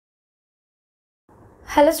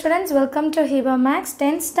Hello students, welcome to Hiba Max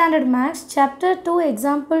 10th Standard Max Chapter 2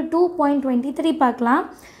 Example 2.23 பார்க்கலாம்.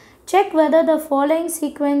 Check whether the following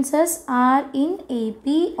sequences are in AP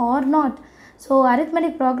or not. So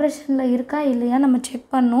arithmetic progressionல இருக்கா இல்லையா நம்ம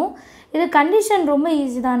check பண்ணோம். இது condition ரொம்ப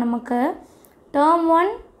easy தான். நமக்கு term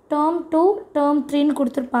 1, term 2, term 3 ன்னு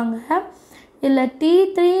கொடுத்திருப்பாங்க. இல்ல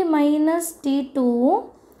T3 minus T2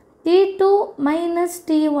 T2 minus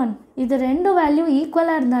T1 இது ரெண்டு வேல்யூ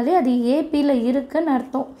ஈக்குவலாக இருந்தாலே அது ஏபியில் இருக்குன்னு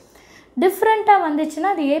அர்த்தம். டிஃப்ரெண்ட்டாக வந்துச்சுன்னா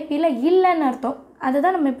அது ஏபியில் இல்லைன்னு அர்த்தம்.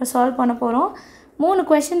 அதுதான் நம்ம இப்போ சால்வ் பண்ண போகிறோம். 3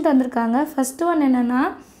 கொஷின் தந்திருக்காங்க. ஃபஸ்ட்டு ஒன் என்னென்னா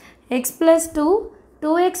X plus 2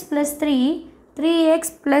 2x plus 3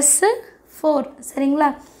 3x plus 4 சரிங்களா.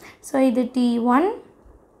 ஸோ இது T1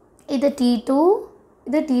 இது T2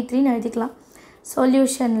 இது T3ன்னு எழுதிக்கலாம்.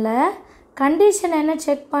 சொல்யூஷனில் கண்டிஷன் என்ன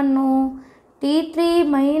செக் பண்ணும்? T3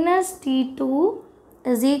 minus T2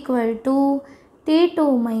 is equal to T2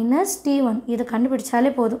 minus T1 இது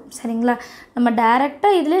கண்டுபிடிச்சாலே போதும் சரிங்களா. நம்ம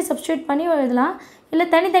டைரெக்டாக இதிலே சப்ஸ்டியூட் பண்ணி எழுதலாம், இல்லை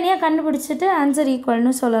தனித்தனியாக கண்டுபிடிச்சிட்டு ஆன்சர்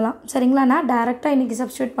ஈக்குவல்னு சொல்லலாம் சரிங்களா. நான் டைரெக்டாக இன்றைக்கி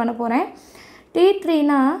சப்ஸ்டியூட் பண்ண போகிறேன்.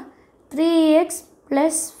 T3னா 3x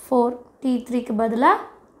ப்ளஸ் 4 T3க்கு பதிலாக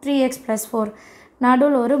 3x ப்ளஸ் 4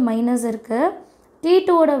 நடுவில் ஒரு மைனஸ் இருக்குது.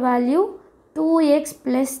 T2ஓட வேல்யூ 2x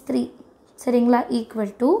ப்ளஸ் 3 சரிங்களா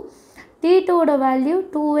equal to T2ஓட value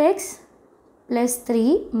 2x plus 3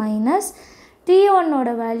 minus T1ஓட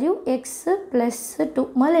value x plus 2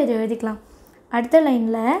 முதல்ல இது எழுதிக்கலாம். அடுத்த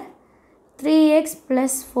லைனில் 3x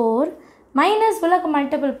ப்ளஸ் 4 மைனஸ் விளக்கு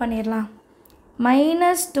மல்டிபிள் பண்ணிடலாம்.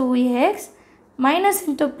 Minus 2x minus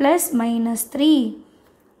into plus minus 3.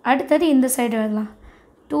 அடுத்தது இந்த சைடு எழுதலாம்.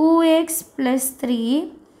 2x plus 3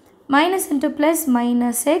 minus into plus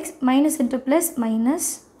minus X minus into plus minus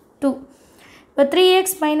 2. இப்போ 3x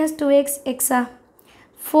மைனஸ் 2x எக்ஸா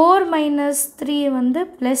 4 மைனஸ் 3 வந்து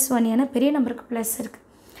ப்ளஸ் 1 ஏன்னா பெரிய நம்பருக்கு ப்ளஸ் இருக்குது.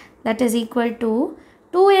 That is equal to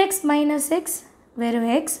 2x minus X வெறும்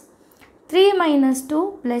எக்ஸ் 3 மைனஸ் 2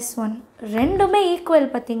 ப்ளஸ் 1 ரெண்டுமே ஈக்குவல்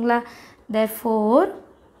பார்த்தீங்களா. therefore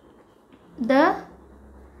the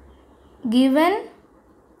given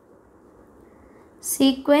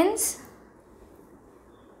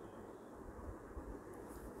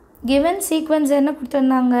sequence என்ன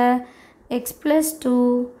கொடுத்துருந்தாங்க? x plus 2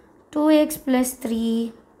 2x plus 3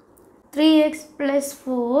 3x plus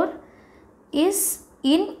 4 is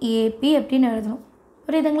in AP அப்படின்னு எழுதணும்.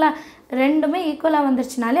 புரியுதுங்களா? ரெண்டுமே ஈக்குவலாக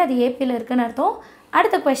வந்துருச்சுனாலே அது ஏபியில் இருக்குன்னு அர்த்தம்.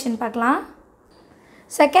 அடுத்த கொஷின் பார்க்கலாம்.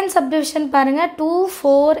 செகண்ட் சப்டிவிஷன் பாருங்கள். 2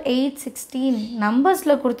 4 8 16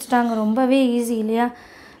 நம்பர்ஸில் கொடுத்துட்டாங்க. ரொம்பவே ஈஸி இல்லையா?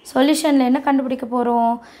 சொல்யூஷனில் என்ன கண்டுபிடிக்க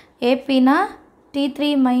போகிறோம்? ஏபினா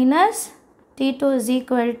T3 minus T2 is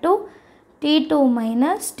equal to T2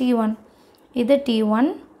 minus T1. இது T1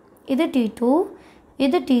 இது T2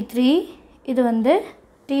 இது T3 இது வந்து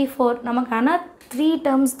T4. நமக்கு ஆனால் 3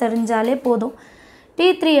 டேர்ம்ஸ் தெரிஞ்சாலே போதும்.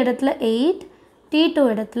 T3 இடத்துல 8 T2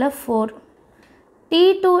 இடத்துல 4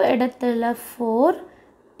 T2 இடத்துல 4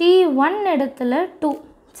 T1 இடத்துல 2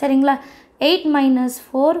 சரிங்களா. 8 மைனஸ்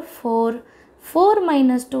 4 4 4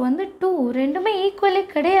 மைனஸ் 2 வந்து 2 ரெண்டுமே ஈக்குவலே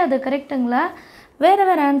கிடையாது கரெக்டுங்களா. வேறு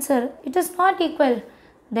வேறு answer. It is not equal.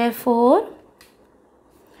 therefore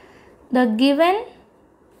the given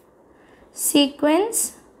sequence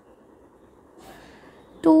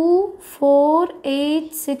 2 4 8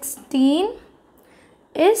 16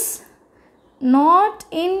 is not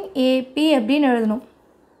in AP அப்படின்னு எழுதணும்.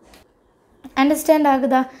 அண்டர்ஸ்டாண்ட்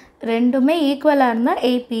ஆகுதா? ரெண்டுமே ஈக்குவலாக இருந்தால்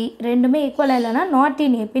AP, ரெண்டுமே ஈக்குவலாக இல்லைனா நாட்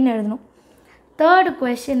இன் ஏபின்னு எழுதணும். தேர்டு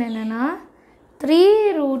கொஷின் என்னென்னா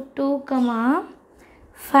 3√2,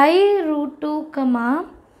 5√2,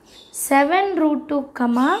 7√2,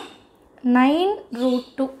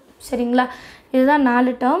 9√2 சரிங்களா. இதுதான்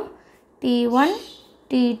 4 term. T1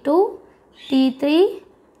 T2 T3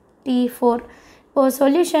 T4. இப்போது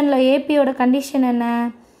சொல்யூஷனில் ஏபியோட கண்டிஷன் என்ன?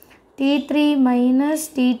 T3 minus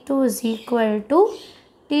T2 is equal to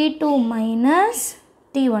T2 minus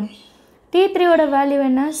T1. T3ஓட value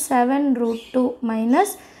என்ன? 7√2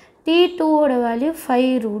 மைனஸ் T2ஓட வேல்யூ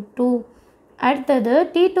 5√2. அடுத்தது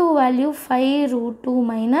T2 value 5√2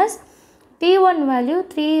 minus T1 value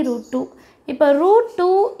 3√2. இப்போ √2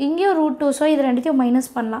 இங்கேயும் √2. ஸோ இது ரெண்டுத்தையும் மைனஸ்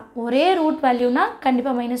பண்ணலாம். ஒரே ரூட் வேல்யூனா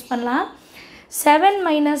கண்டிப்பாக மைனஸ் பண்ணலாம். 7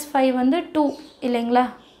 மைனஸ் 5 வந்து 2 இல்லைங்களா.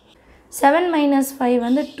 7 மைனஸ் 5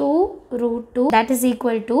 வந்து 2√2 that is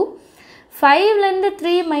equal to 5லேருந்து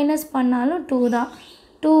 3 minus பண்ணாலும் 2 தான்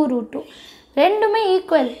 2√2 ரெண்டுமே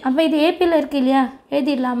ஈக்குவல். அப்போ இது ஏபியில் இருக்குது இல்லையா,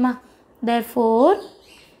 எழுதிடலாமா. therefore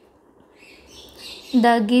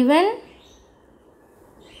the given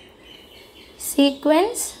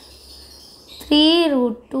sequence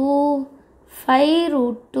 3√2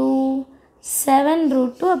 5√2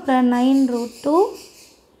 7√2 அப்புறம் 9√2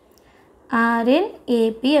 are in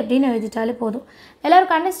AP அப்படின்னு எழுதிட்டாலே போதும்.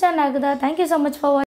 எல்லாருக்கும் அண்டர்ஸ்டாண்ட் ஆகுதா? Thank you so much for